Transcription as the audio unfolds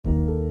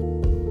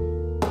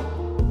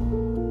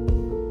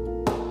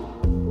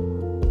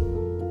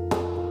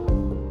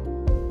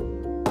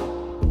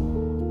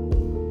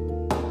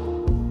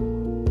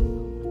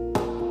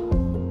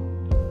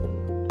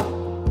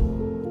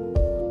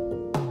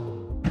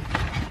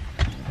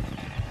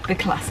The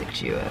classic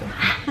duo.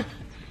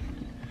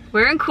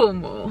 We're in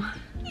Cornwall.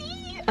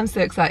 I'm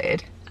so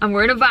excited. And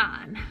we're in a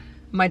van.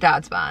 My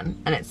dad's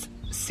van, and it's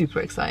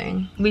super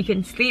exciting. We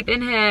can sleep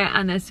in here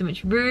and there's so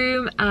much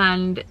room,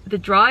 and the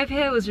drive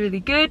here was really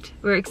good.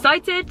 We're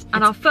excited,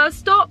 and our first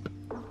stop.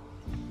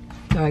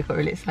 No, I got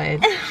really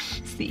excited.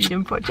 It's the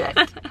Eden Project.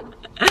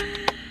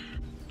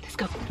 Let's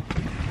go.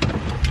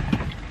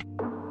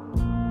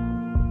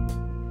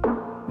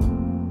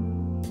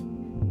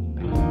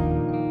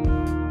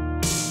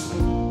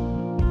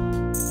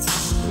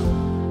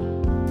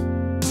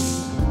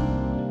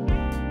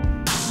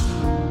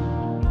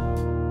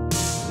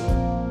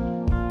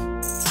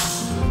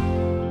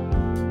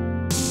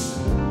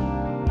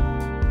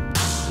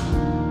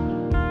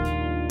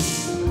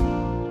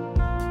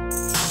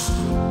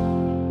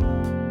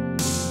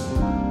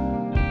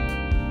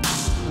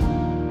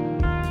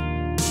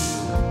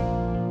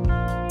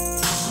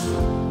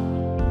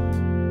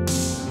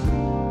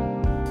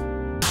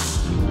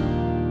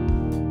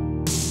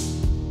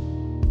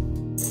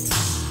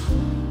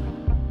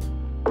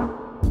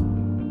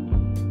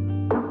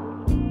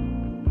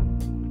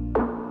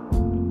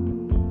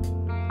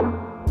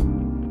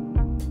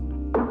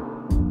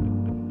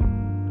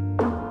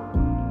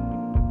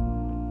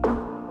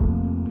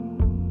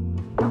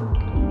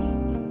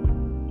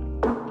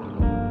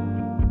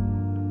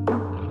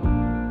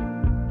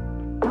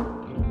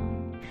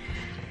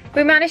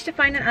 We managed to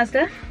find an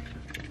Asda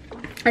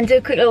and do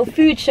a quick little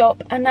food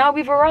shop, and now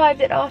we've arrived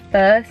at our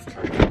first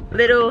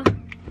little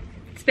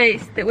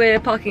space that we're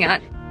parking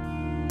at.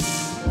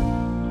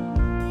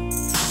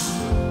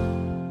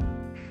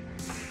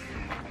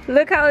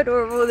 Look how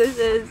adorable this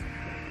is.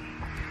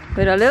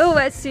 With our little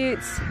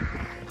wetsuits.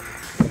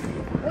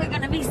 We're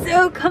gonna be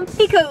so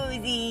comfy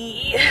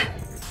cozy.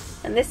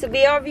 And this will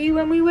be our view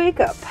when we wake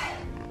up.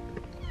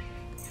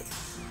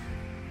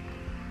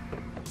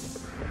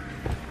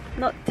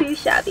 Not too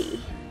shabby.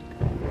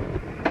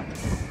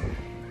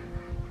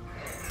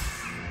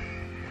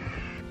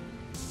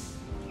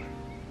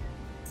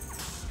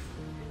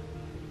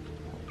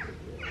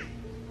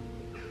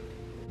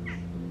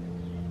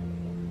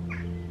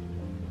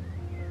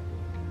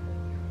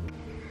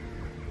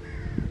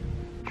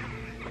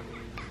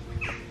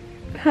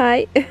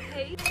 Hi.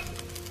 Hey.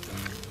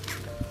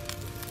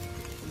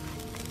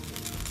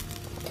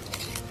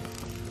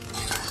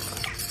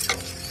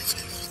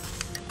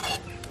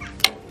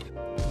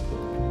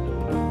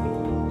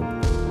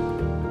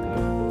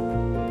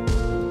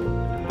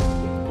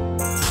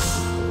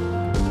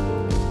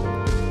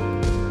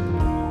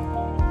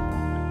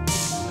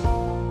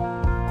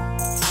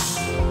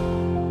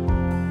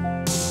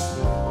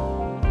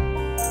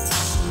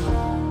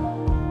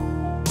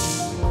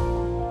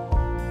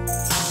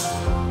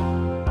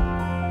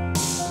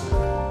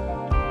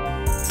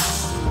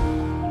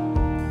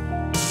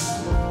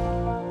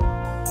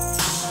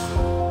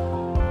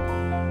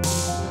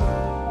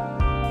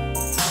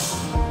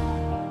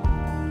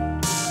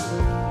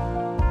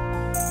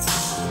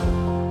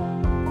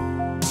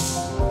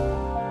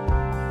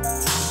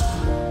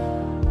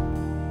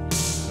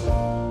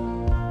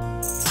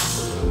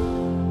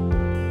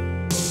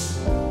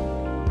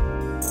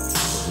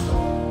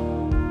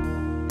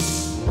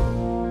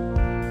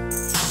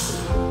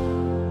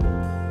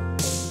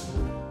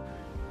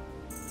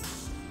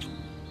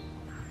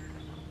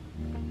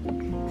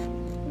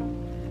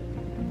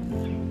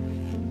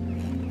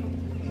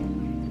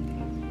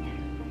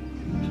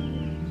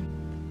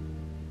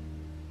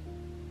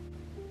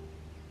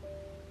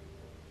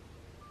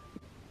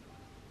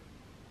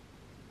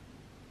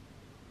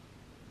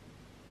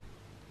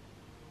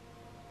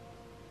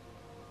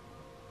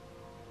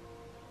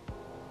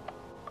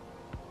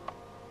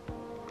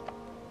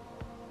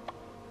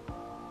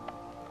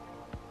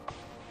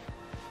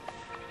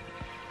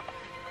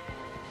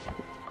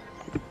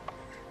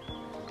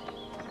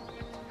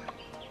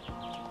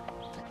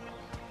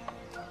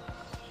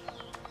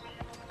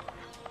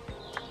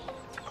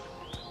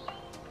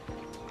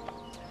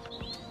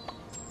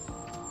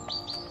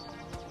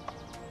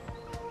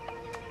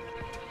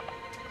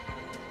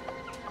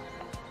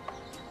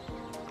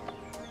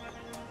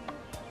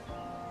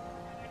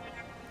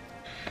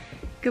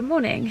 Good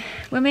morning.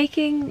 We're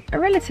making a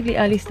relatively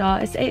early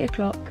start. It's 8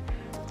 o'clock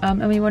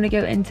and we want to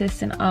go into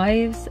St.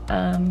 Ives.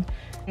 I'm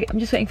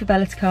just waiting for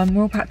Bella to come.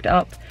 We're all packed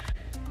up,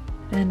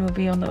 then we'll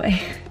be on the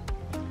way.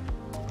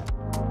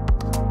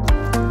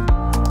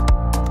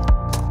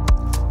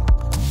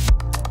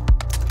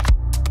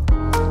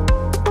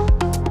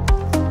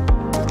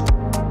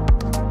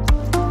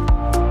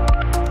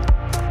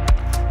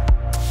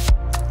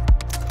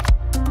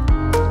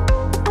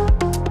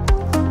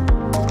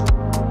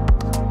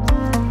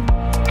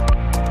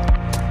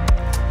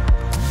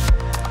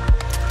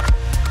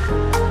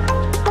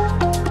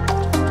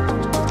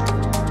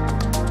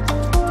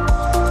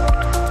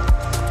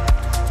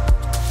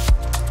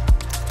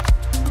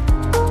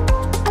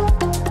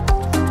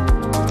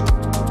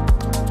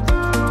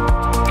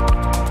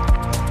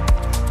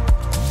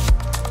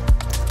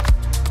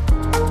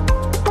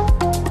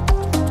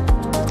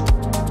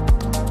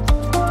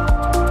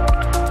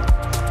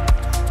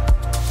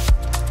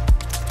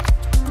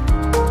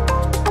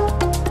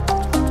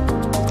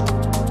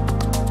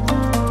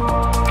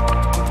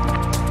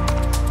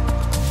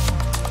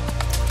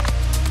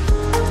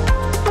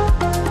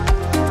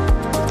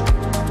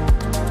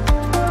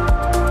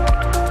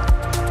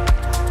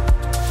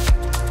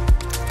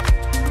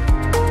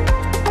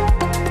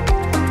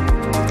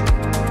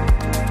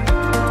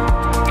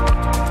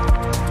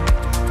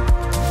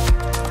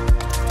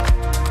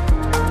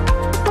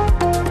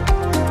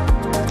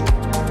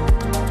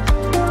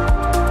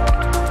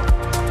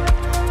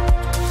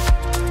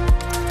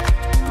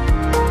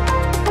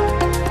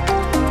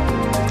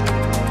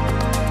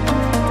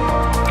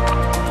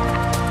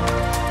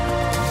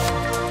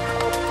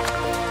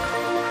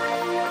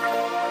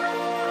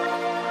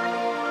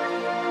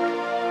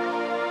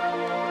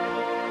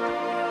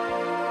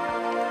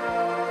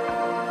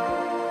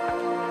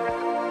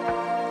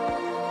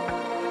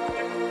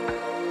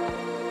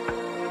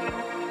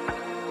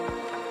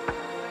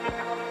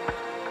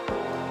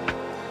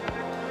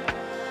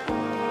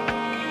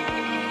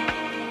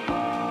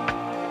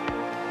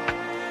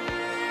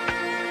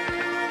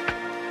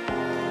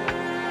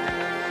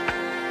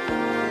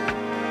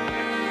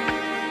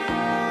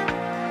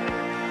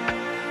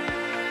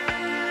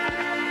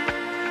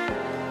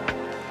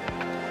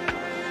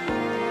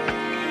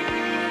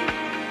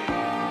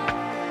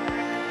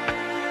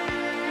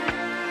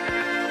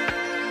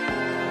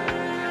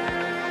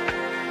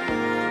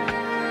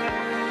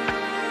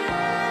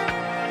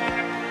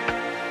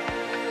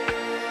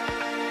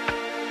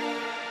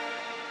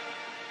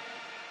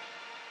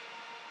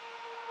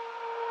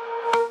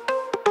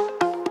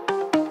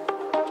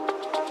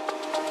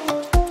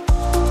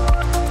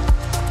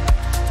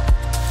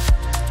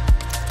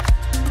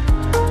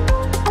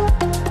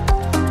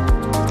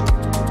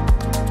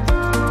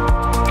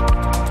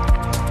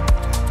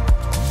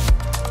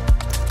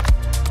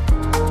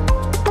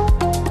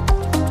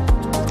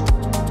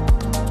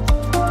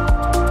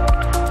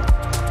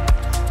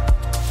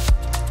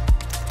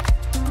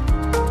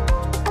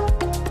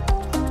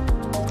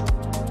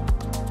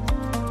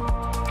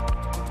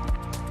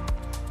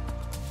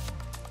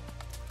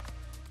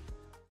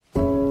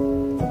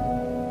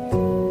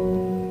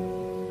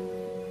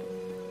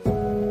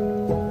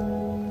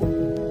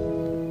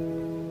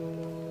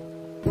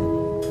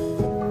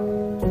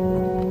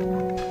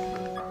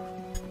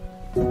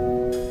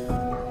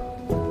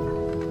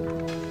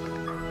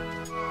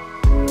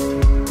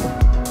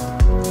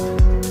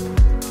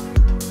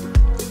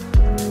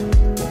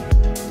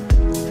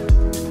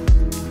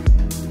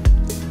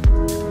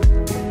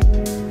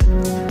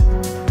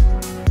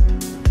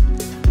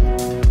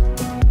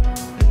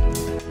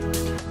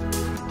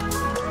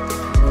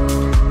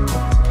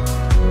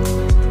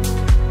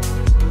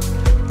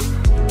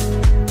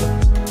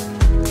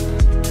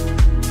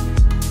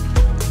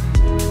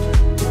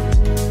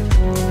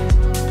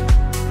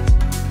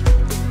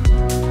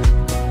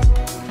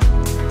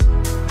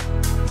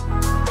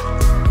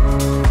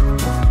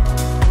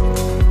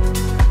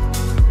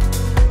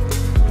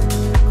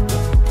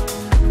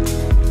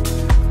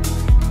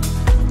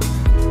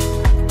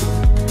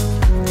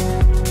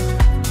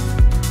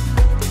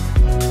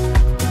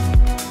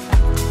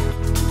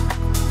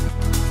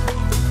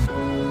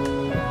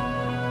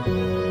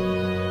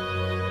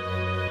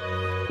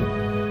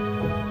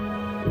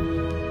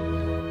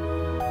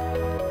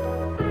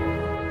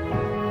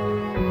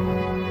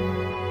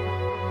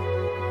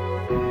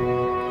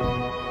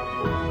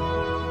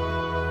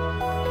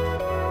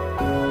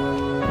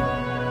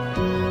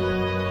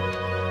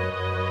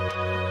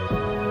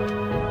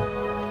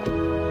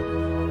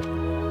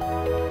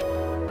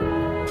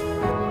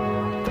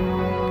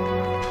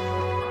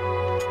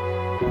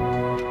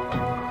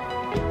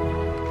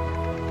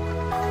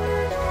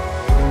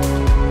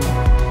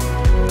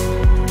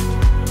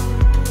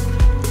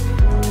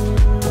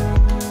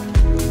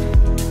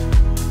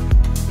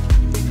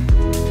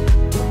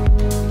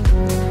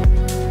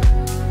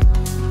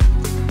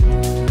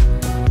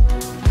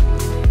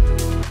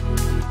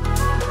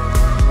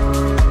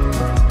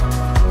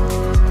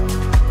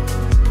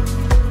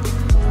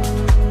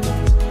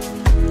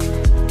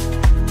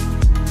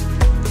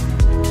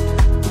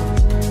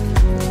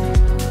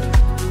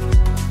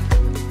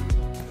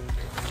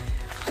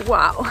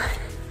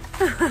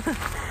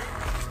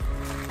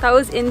 That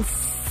was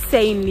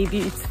insanely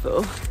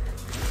beautiful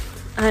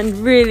and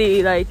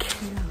really like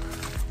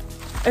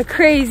a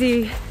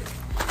crazy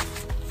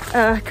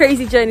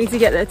journey to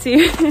get there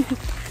too.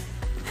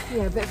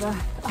 Yeah, a bit of a,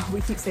 oh,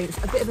 we keep saying this,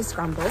 a bit of a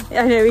scramble.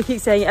 I know we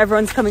keep saying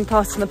everyone's coming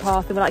past on the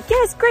path and we're like,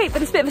 yeah, it's great,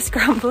 but it's a bit of a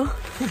scramble.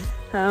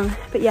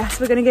 But yes,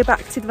 we're gonna go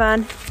back to the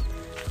van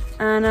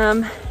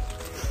and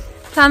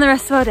plan the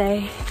rest of our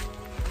day.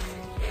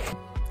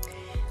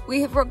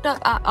 We have rocked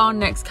up at our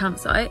next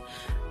campsite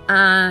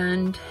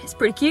and it's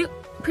pretty cute,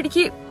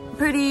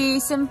 pretty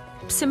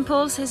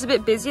simple. So it's a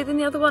bit busier than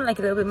the other one, like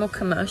a little bit more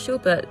commercial,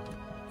 but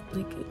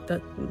like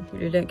that, we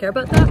really don't care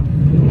about that.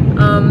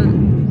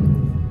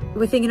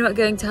 We're thinking about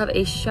going to have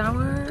a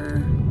shower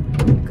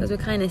because we're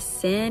kind of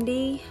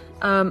sandy,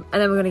 and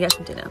then we're gonna get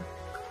some dinner.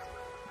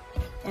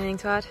 Anything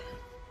to add?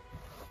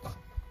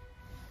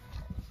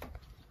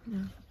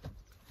 No.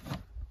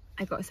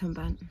 I got a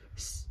sunburn.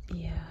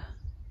 Yeah.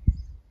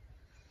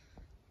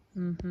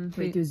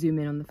 Wait, do a zoom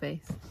in on the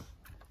face.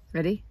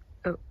 Ready?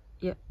 Oh,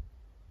 yep.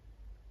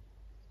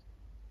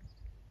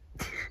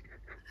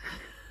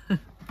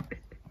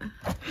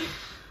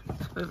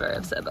 We're very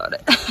upset about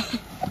it.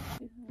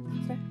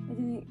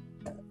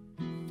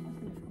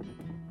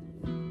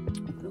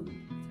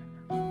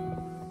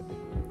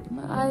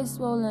 My eye's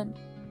swollen.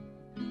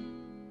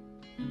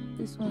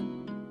 This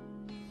one.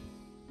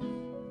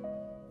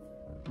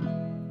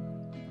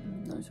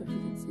 I'm not sure if you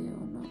can see it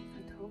or not. I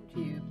told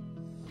you.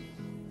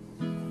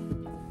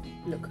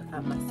 Look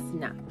at my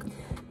snack.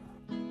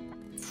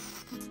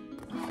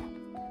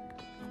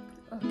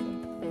 Okay.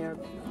 They are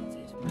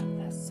blotted, but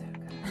they're so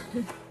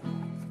good.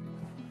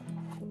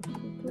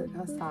 Look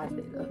how sad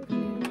they look.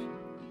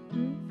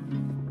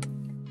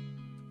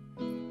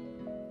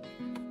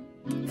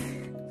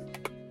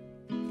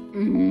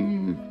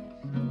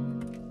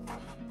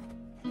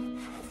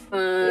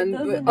 And it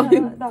doesn't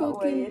hurt that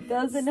way. It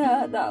doesn't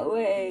hurt that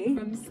way.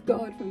 I'm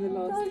scarred from the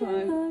last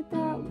time. Hurt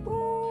that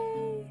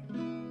way.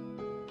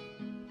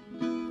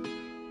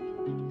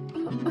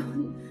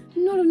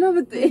 Not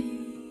another thing.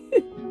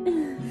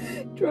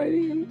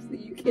 Driving home to the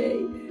UK.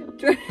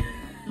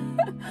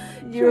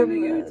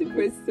 Driving over to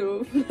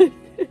Bristol.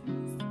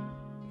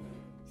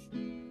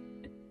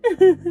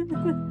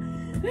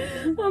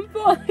 I'm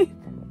fine.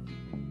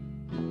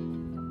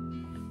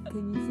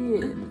 Can you see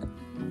it?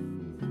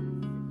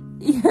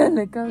 Yeah,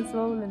 look how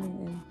swollen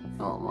it is.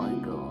 Oh my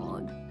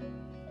god.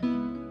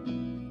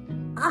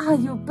 Ah,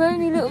 your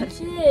bony little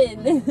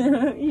chin.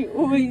 You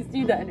always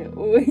do that and it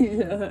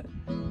always hurts.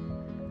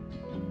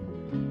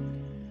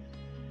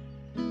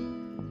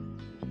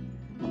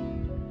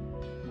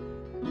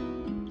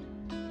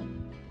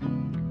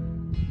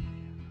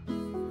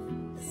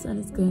 The sun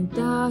is going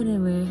down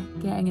and we're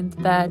getting into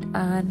bed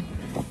and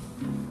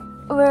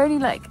we're only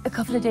like a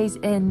couple of days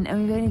in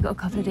and we've only got a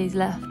couple of days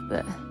left,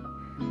 but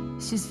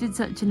it's just been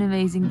such an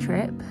amazing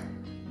trip.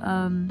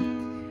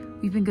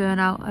 We've been going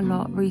out a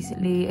lot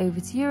recently over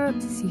to Europe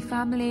to see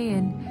family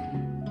and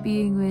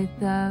being with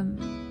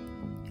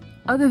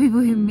other people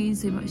who mean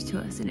so much to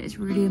us, and it's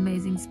really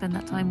amazing to spend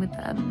that time with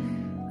them.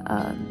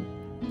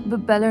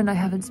 But Bella and I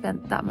haven't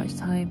spent that much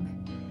time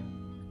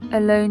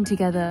alone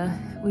together.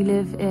 We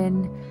live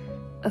in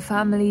a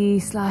family /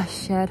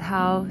 shared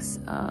house.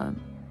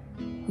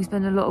 We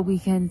spend a lot of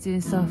weekends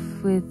doing stuff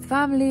with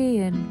family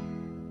and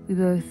we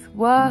both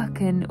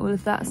work and all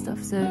of that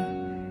stuff, so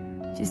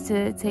just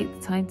to take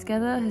the time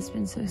together has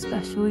been so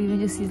special, even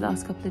just these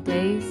last couple of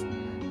days.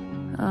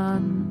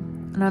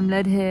 And I'm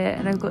led here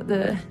and I've got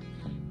the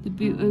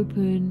boot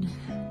open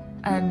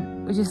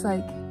and we're just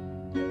like,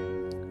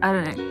 I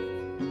don't know,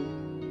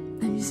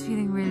 I'm just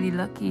feeling really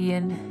lucky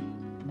and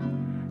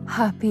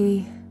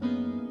happy,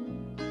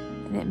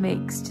 and it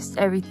makes just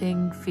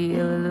everything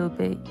feel a little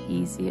bit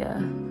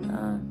easier.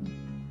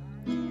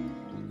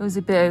 It was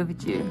a bit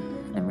overdue.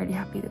 I'm really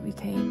happy that we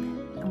came,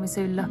 and we're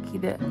so lucky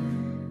that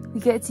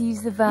we get to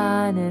use the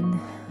van, and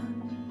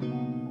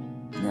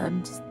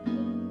I'm just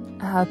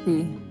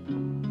happy.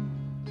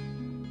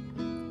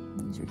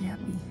 I'm just really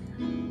happy.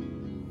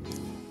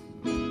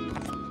 Just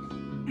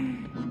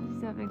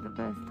having the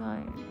best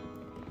time.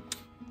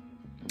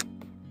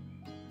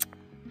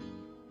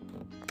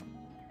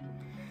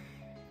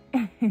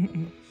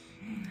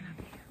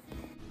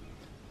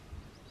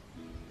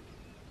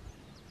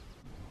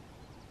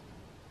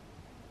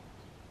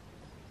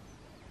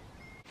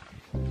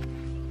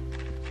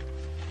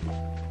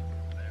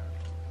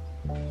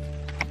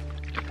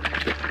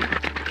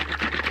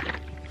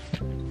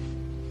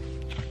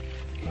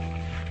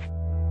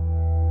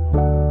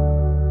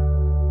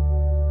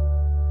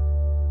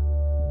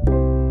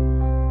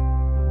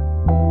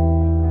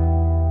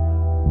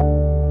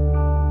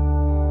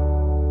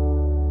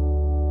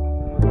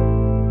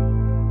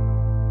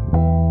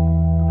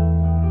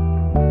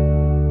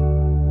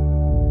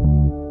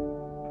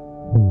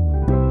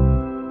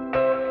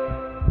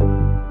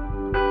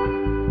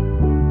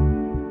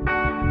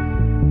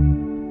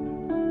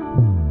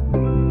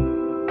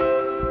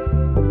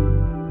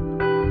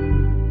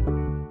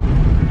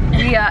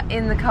 We are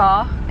in the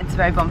car, it's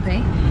very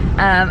bumpy,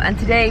 And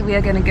today we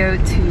are going to go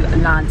to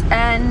Land's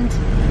End,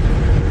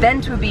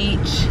 then to a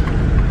beach,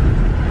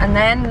 and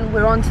then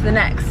we're on to the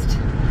next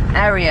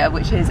area,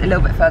 which is a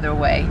little bit further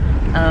away.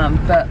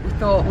 But we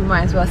thought we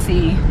might as well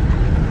see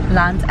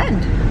Land's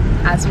End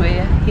as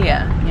we're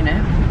here, you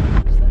know.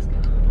 So let's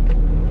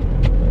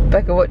go.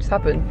 Becca, what just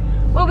happened?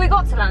 Well, we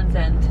got to Land's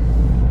End.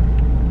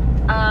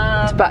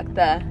 It's back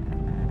there.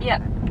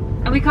 Yeah,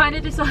 and we kind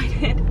of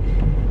decided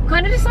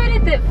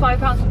that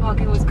 £5 for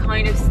parking was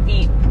kind of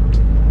steep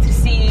to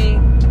see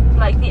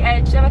like the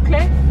edge of a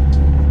cliff.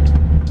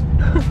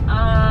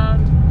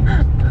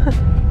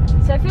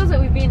 So it feels like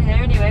we've been here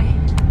anyway.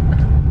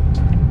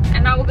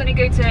 And now we're going to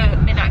go to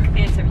Minack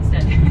Theatre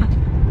instead.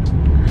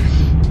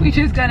 Which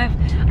is kind of,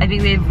 I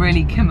think they've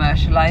really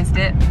commercialised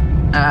it.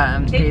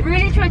 They've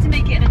really tried to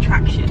make it an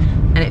attraction.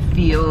 And it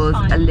feels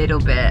a little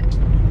bit,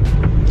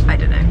 I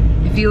don't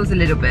know, it feels a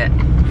little bit.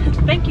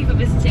 Thank you for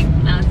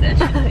visiting Land's End.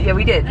 Yeah,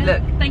 we did,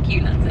 look. Thank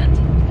you, Land's End.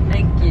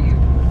 Thank you.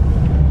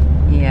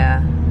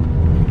 Yeah.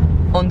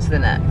 On to the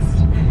next.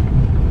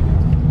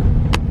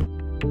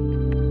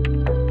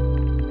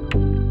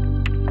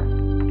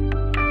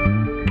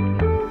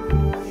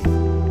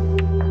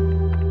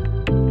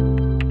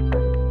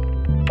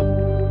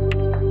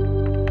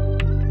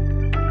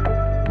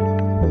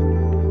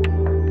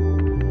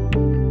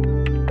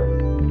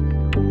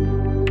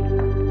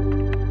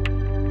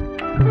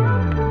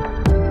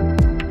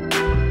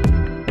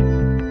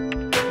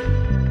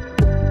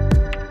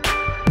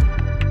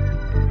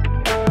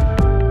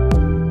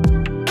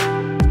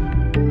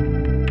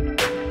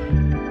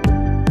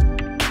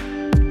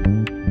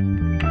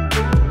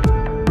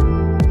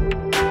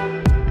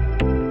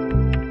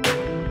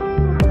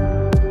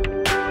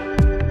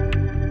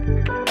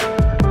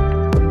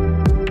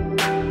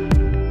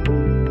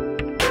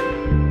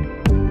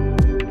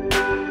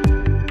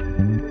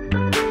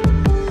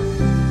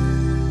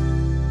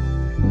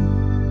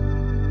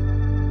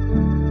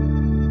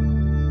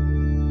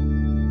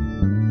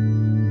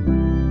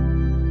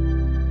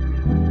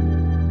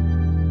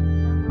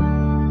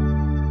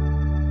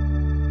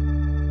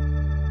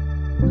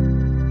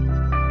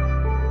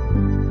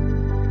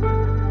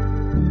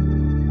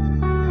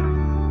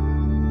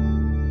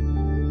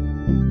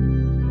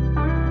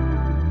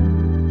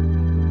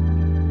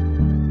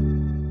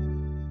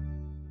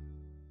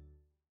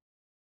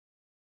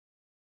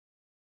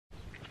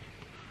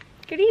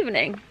 Good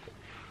evening.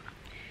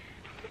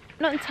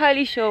 Not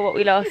entirely sure what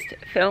we last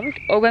filmed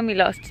or when we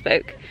last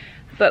spoke,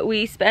 but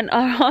we spent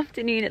our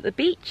afternoon at the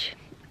beach.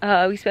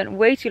 We spent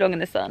way too long in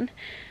the sun,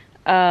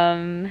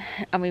 and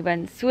we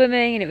went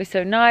swimming and it was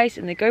so nice,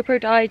 and the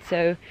GoPro died,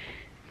 so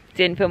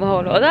didn't film a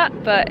whole lot of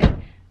that. But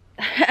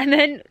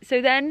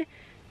so then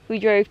we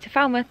drove to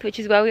Falmouth, which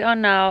is where we are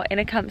now, in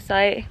a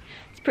campsite.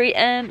 It's pretty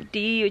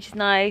empty, which is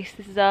nice.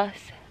 This is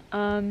us.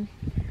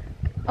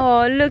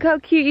 Oh, look how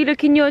cute you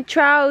look in your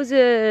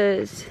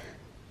trousers.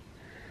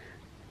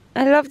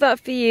 I love that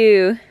for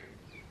you.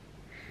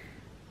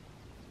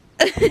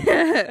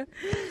 So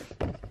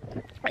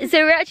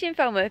we're actually in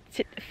Falmouth.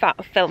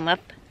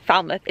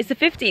 Falmouth. It's the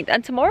 15th,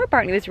 and tomorrow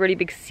apparently this really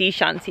big sea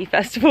shanty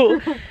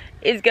festival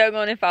is going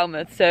on in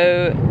Falmouth.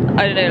 So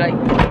I don't know, like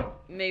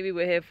maybe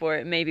we're here for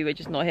it, maybe we're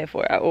just not here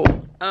for it at all.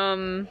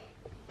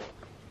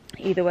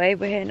 Either way,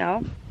 we're here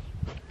now.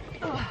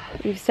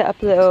 We've set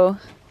up a little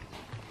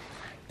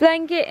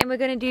blanket and we're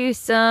going to do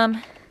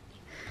some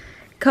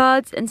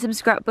cards and some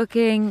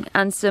scrapbooking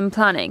and some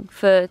planning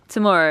for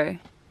tomorrow.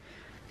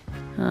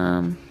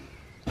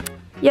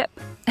 Yep.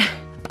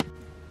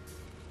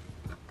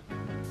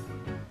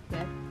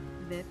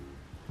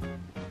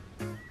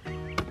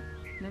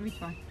 Let me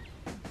try.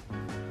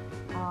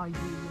 Are you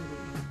ready?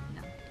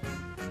 No.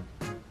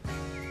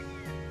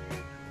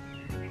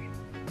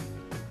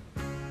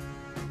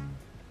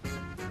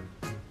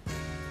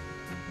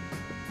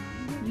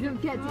 You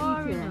don't get to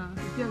eat it.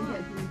 You don't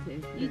get to eat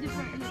it. You just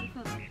want to eat the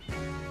fillet.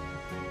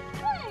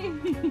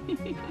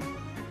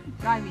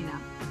 Try me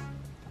now.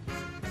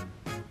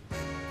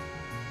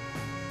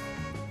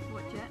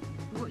 Watch it.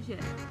 Watch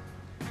it.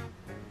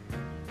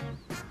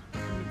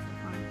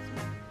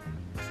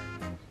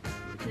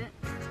 Watch it.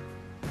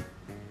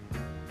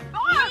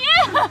 Oh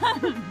yeah!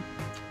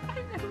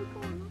 I've never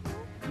gone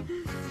before.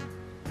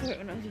 Wait,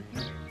 when I was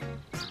looking.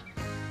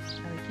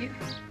 How cute.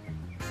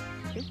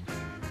 Good.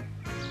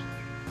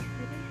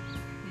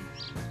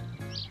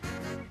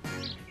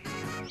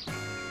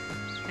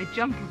 I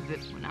jump a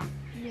bit for now.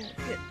 Yeah,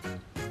 good.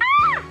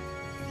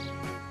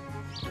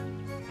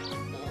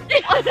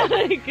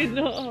 I could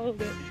not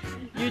hold it.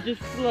 You're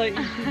just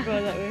slightly too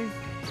far that way.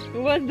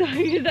 One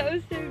time, that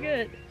was so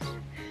good.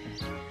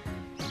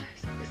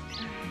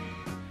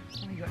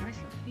 Oh, you got nice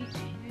little feet,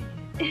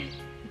 don't you?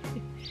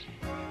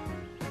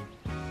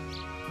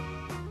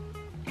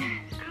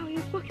 Ow, you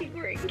fucking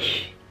ring. You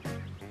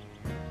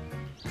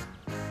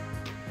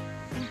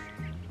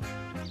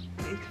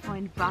need to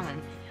find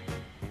balance.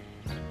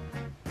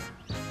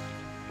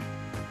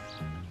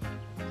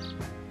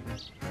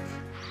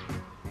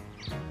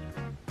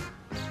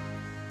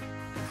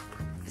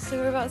 So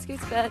we're about to go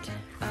to bed,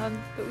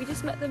 but we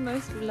just met the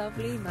most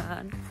lovely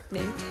man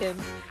named Tim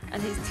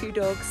and his 2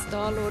 dogs,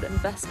 Starlord and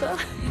Vesper.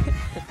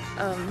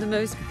 The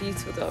most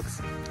beautiful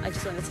dogs. I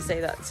just wanted to say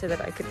that so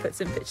that I could put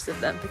some pictures of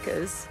them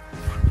because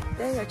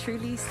they are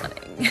truly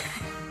stunning.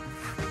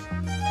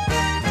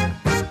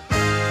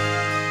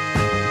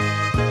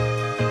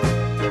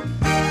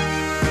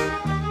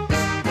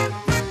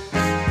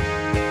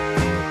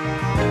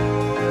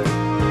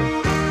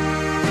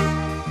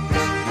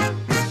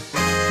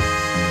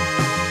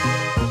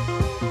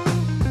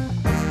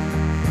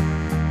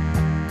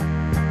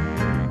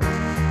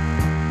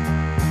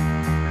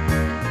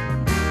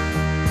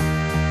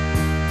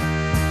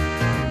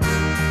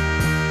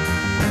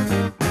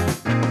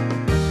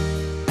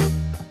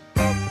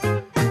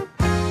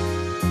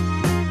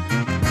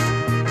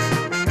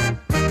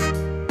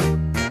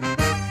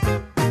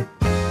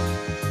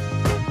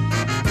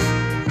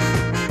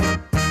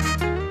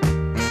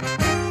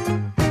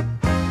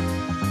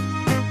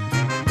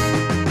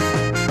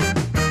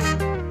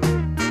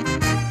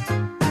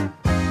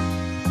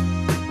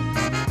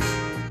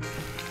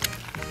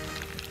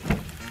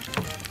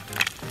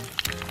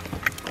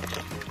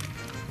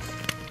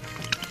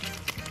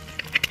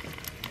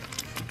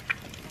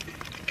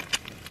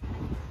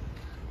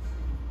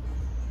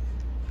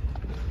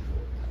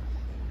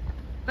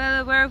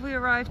 Bella, where have we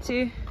arrived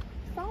to?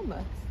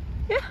 Falmouth.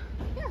 Yeah.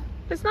 Yeah.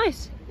 It's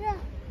nice. Yeah.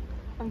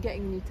 I'm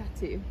getting a new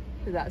tattoo,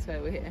 so that's why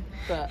we're here.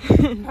 But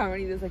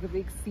apparently there's like a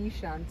big sea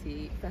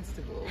shanty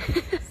festival,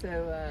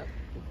 so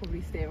we'll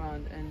probably stay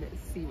around and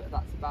see what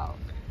that's about.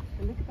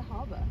 And look at the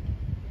harbour.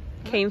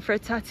 Came for a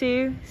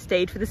tattoo,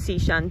 stayed for the sea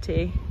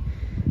shanty.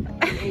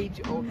 An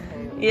age-old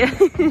tale. Yeah.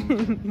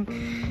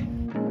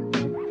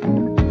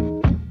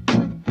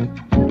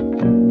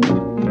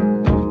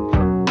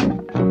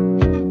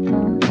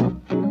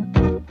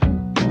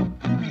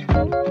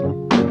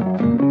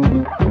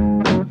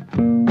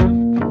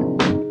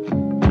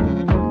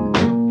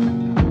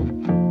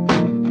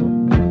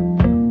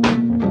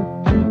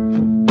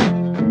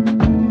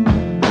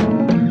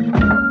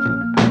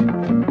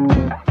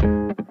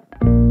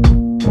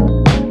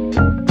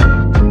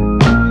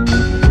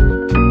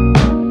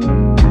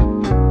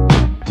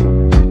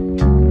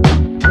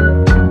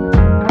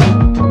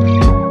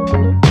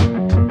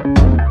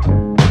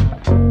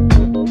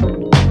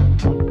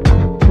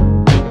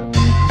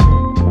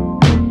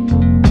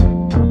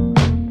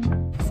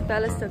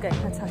 Bella's still getting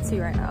her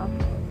tattoo right now,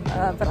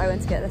 but I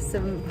went to get us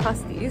some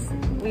pasties.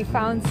 We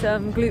found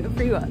some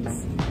gluten-free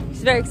ones, which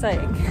is very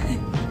exciting.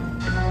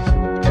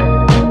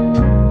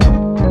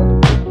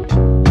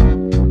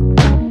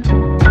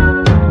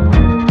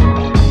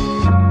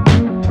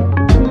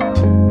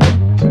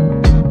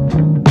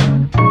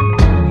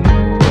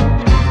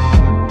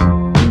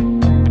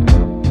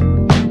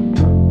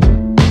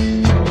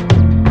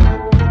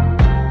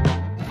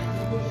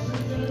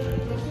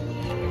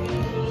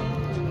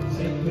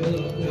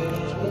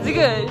 Is it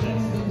good?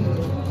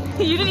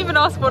 You didn't even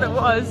ask what it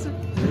was.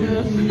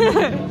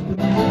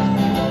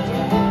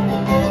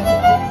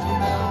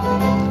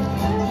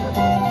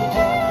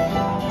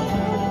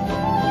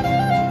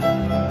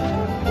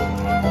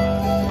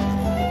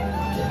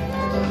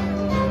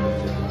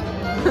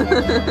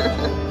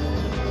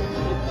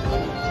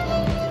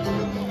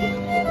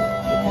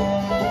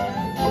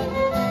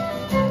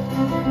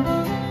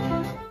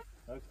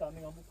 No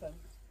standing on the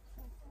fence.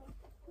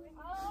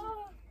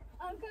 Oh,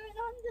 I'm going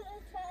under the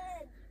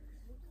tent.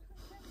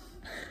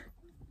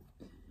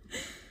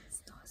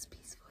 It's not as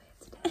peaceful here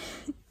today.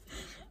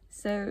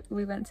 So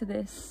we went to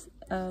this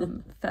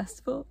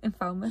festival in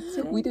Falmouth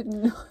today. We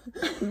didn't know.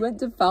 We went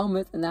to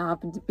Falmouth and there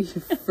happened to be a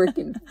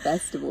freaking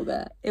festival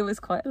there. It was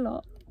quite a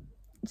lot.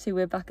 So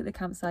we're back at the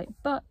campsite,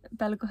 but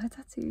Bella got her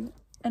tattoo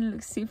and it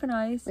looks super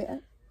nice. Wait,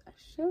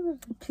 sure.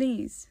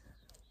 Please.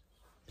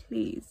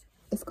 Please.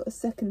 It's got a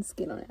second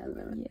skin on it at the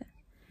moment. Yeah.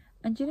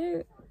 And you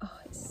know, oh,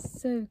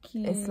 it's so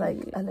cute. It's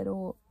like a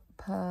little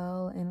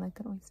pearl in like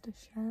an oyster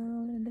shell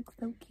and it looks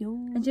so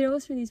cute. And you know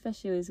what's really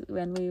special is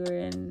when we were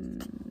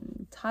in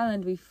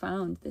Thailand, we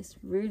found this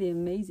really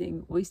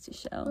amazing oyster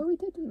shell. Oh, we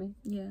did, didn't we?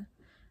 Yeah.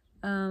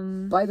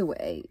 By the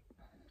way,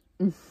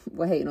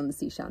 we're hating on the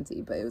sea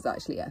shanty, but it was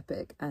actually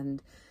epic,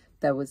 and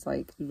there was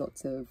like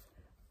lots of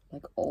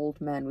like old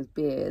men with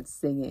beards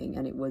singing,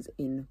 and it was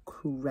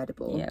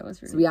incredible. Yeah, it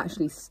was really so we cool.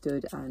 actually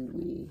stood and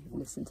we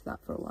listened to that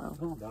for a while.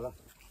 Come on, Bella.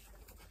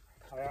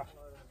 Hiya.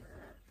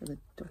 With a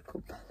dog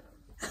called Bella.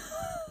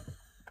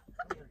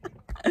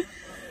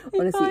 If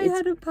Honestly, I it's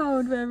had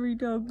 £1 for every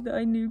dog that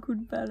I knew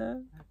called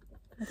Bella,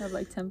 I'd have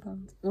like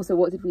 £10. also,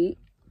 what did we eat?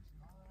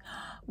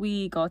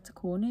 We got a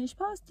Cornish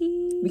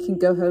pasty. We can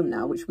go home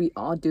now, which we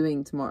are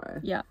doing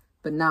tomorrow. Yeah.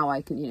 But now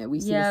I can, you know, we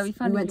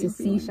found a went to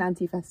gluten-free Sea one.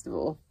 Shanty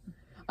Festival.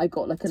 I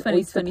got like an 2023.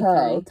 oyster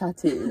pearl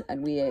tattoo,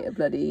 and we ate a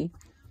bloody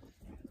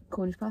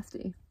Cornish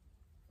pasty.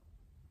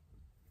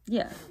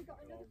 Yeah.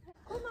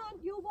 Come on,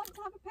 you'll want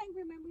to have a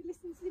penguin when we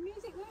listen to the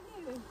music, won't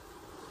you?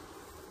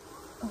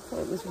 I thought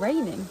it was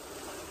raining.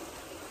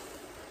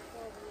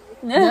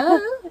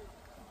 No.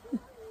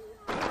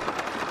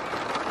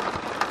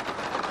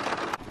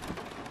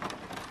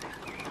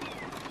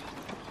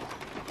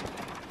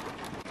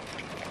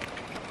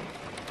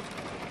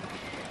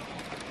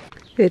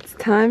 It's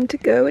time to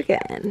go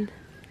again.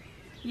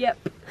 Yep.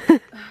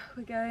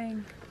 We're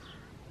going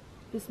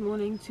this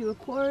morning to a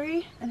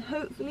quarry and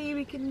hopefully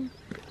we can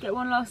get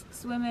one last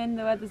swim in.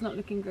 The weather's not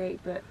looking great,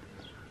 but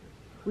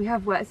we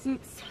have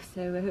wetsuits,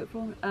 so we're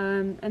hopeful.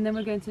 And then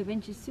we're going to a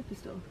vintage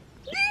superstore.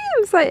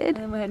 I'm excited. And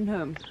then we're heading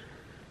home.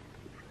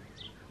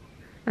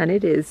 And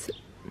it is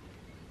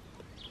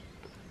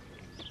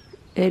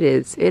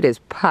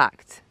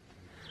packed.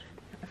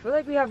 I feel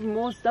like we have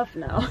more stuff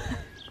now.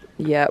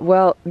 Yeah,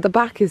 well, the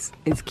back is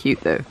cute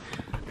though.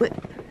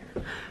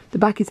 The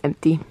back is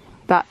empty.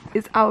 That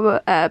is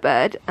our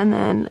airbed, and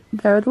then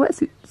there are the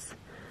wetsuits.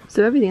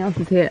 So everything else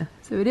is here.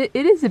 So it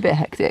is a bit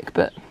hectic,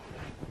 but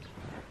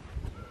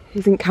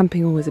isn't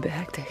camping always a bit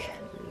hectic?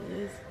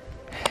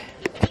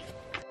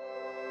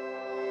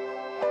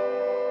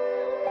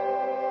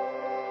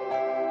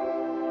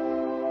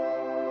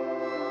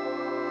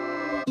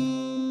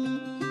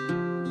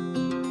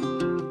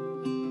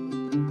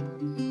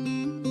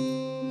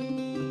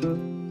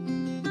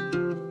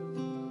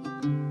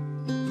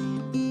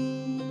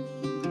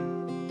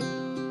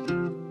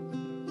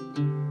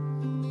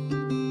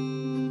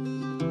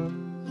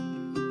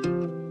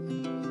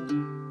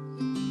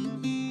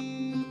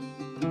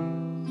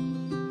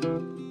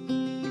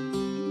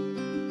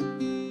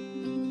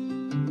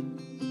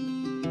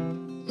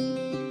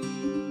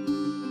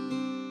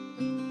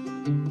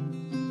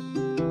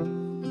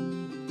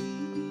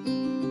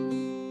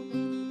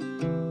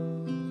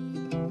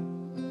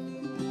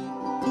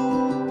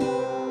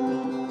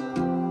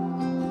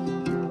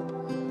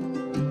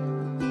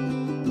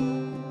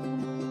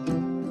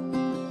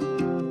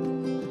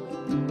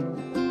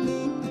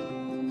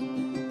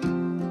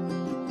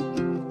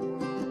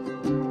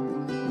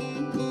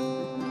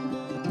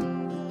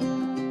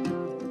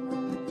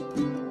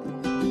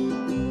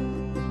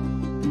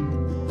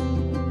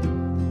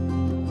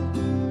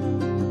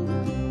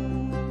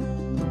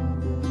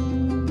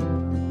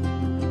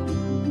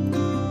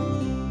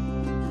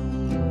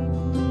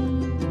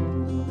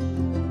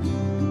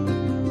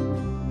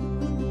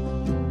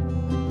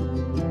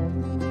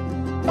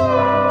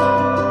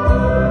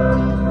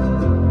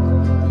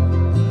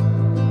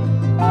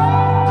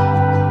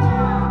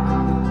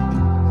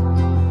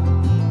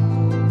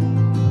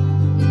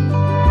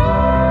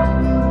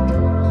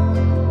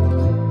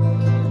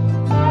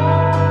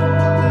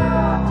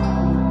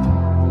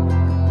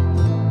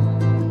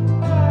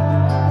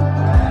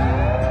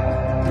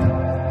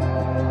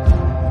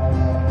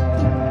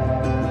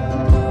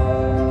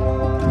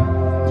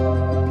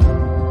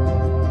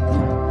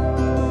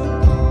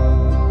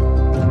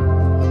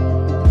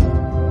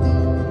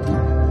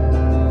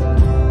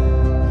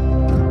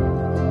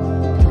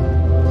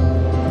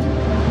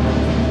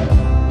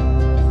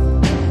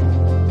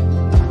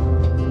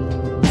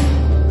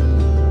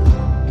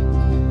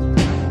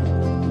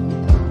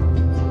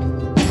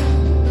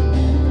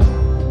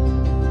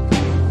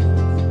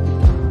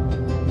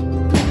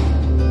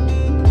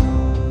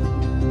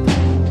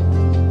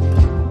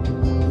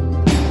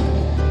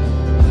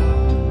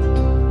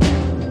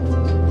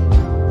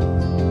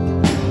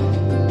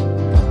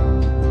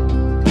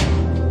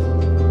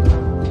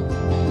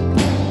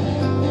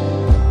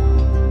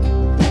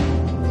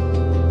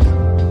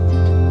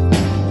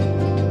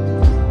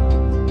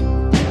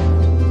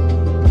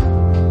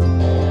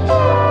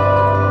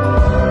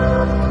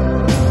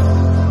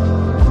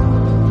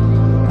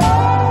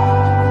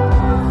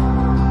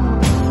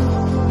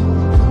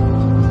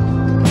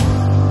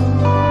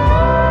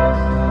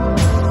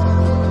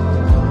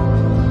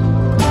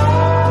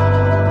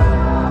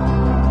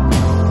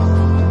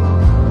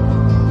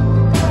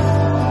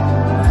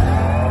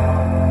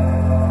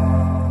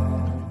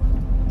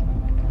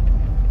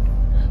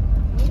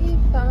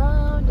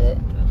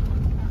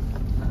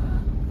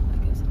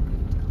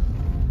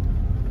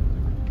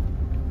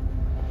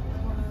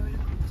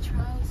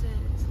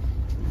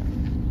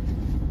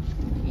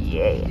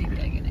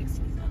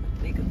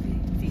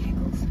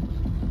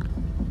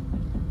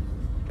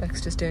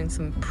 Beck's just doing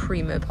some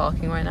primo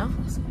parking right now.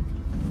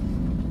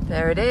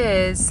 There it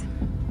is.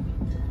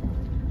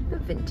 The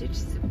vintage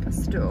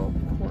superstore,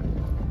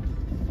 Cornwall.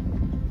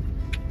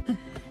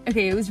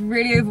 Okay, it was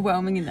really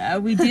overwhelming in there.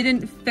 We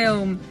didn't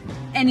film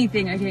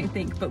anything, I don't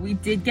think, but we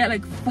did get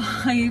like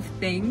 5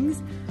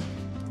 things.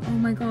 Oh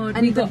my god.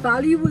 And the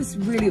value was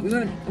really, we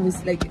won't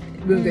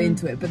go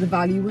into it, but the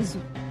value was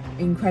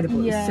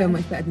incredible. Yeah. It was so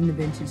much better than the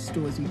vintage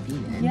stores we've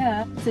been in.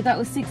 Yeah, so that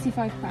was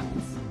 £65.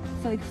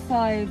 So like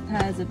 5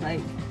 pairs of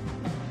like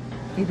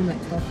Even like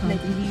 £12.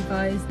 Like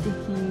Levi's,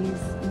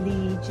 Dickies,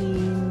 Lee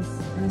jeans.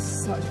 And it's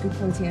such good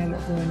quality and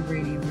they're in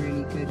really,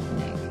 really good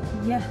nick.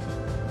 Yeah.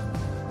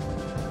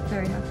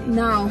 Very happy.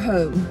 Now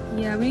home.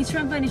 Yeah, we need to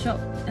try and find a shop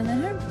and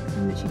then home.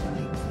 I'm literally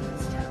dying.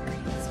 It's terribly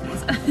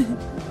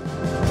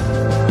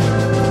expensive.